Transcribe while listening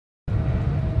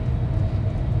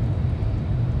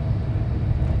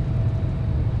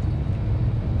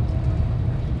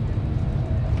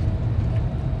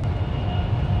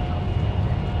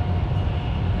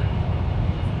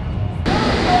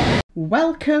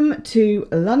Welcome to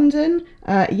London.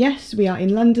 Yes, we are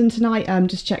in London tonight.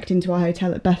 Just checked into our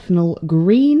hotel at Bethnal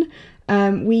Green.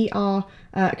 We are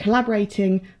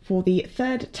collaborating for the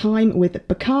third time with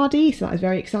Bacardi, so that is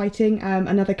very exciting.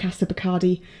 Another Casa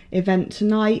Bacardi event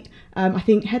tonight. I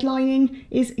think headlining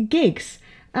is Gigs.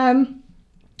 I've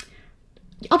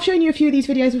shown you a few of these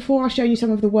videos before. I've shown you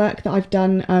some of the work that I've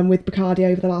done with Bacardi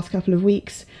over the last couple of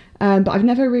weeks, but I've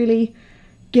never really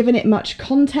given it much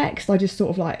context. I just sort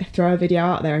of like throw a video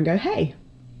out there and go, hey.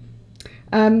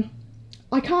 I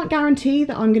can't guarantee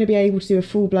that I'm going to be able to do a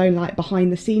full-blown like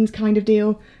behind the scenes kind of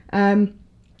deal,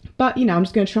 but you know, I'm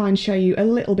just going to try and show you a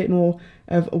little bit more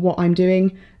of what I'm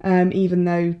doing, even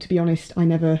though, to be honest, I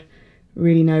never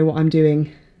really know what I'm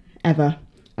doing ever.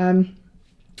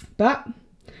 But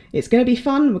it's going to be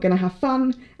fun, we're going to have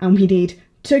fun, and we need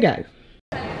to go.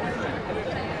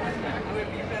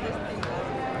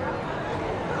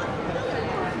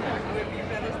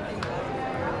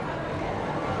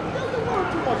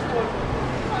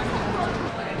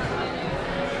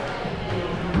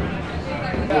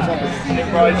 It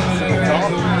rises to the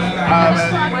top.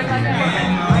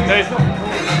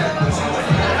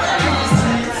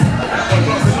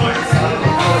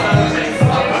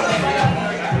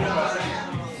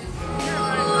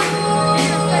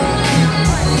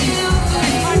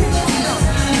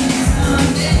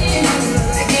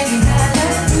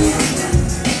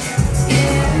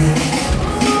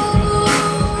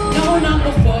 No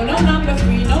number 4, no number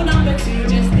 3, no number 2,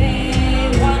 just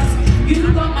stay once.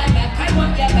 You got my back, I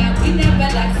want your back, we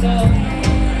never lack so.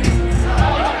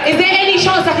 Is there any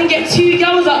chance I can get 2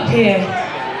 girls up here?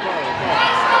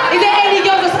 Is there any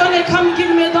girls that's gonna come give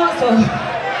me a dance off?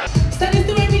 Standing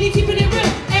still ain't really keeping it real.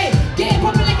 Hey, get it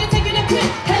poppin' like you're taking a pill.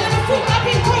 Hell of a fruit, I've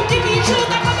been cold, give me chills,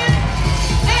 I'm coming.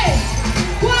 Hey,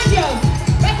 go on girls,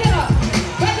 back it up,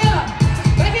 back it up,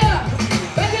 back it up,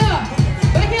 back it up,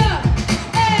 back it up.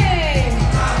 Hey.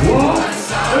 What?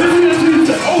 This is going to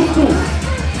be old school.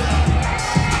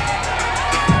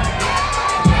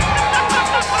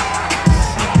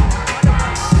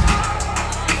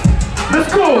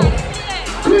 Let's go!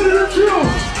 Clean it up, chill!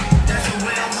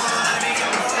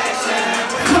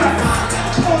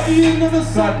 Partying on a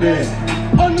Sunday.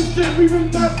 On the shit, we been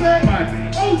back.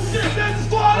 Oh shit, that's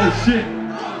fire! Oh shit.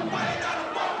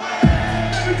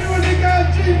 Never knew a nigga had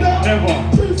G'd up. Never.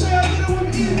 True say I didn't want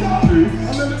to eat up. I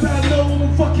remember telling no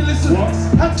woman fucking listen. What?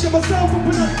 Had to get myself up in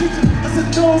the kitchen. I said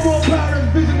no more power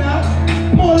and vision now.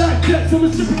 More like jets on the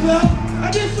stripping club.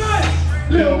 And this right.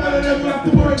 Little man, I never have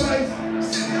to worry about it.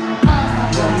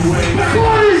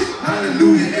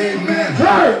 Hallelujah, amen.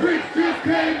 Hey! Rich just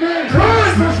came in.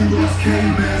 Hey! Special just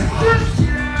came in.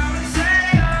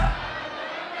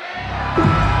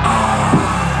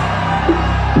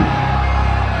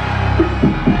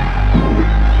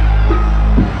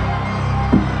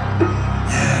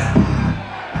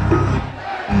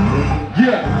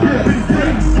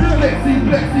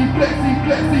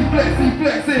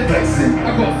 Flexing.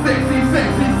 I got sexy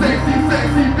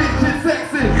bitches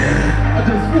sexing. I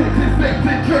just walked in, stepped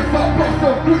in, dressed up, brushed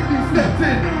up, quickly stepped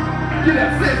in. Get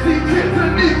that sexy chick to the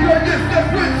knee, girl, yes, that's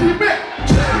when she met.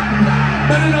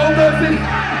 Man in old mercy,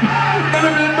 man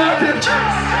in the mountain,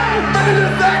 man in the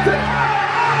acting.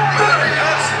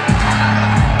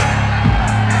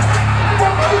 My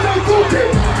mother's on Gucci.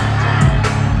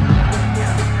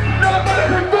 No, man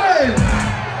in the bed.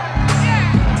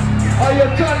 Oh, you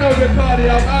can't know the party,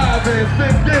 I'm out of it,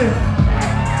 spin this.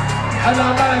 And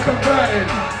I'm not converting.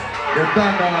 You're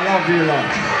done now, I love you, love.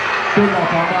 Big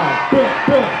up, I'm out. Boom,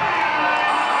 boom.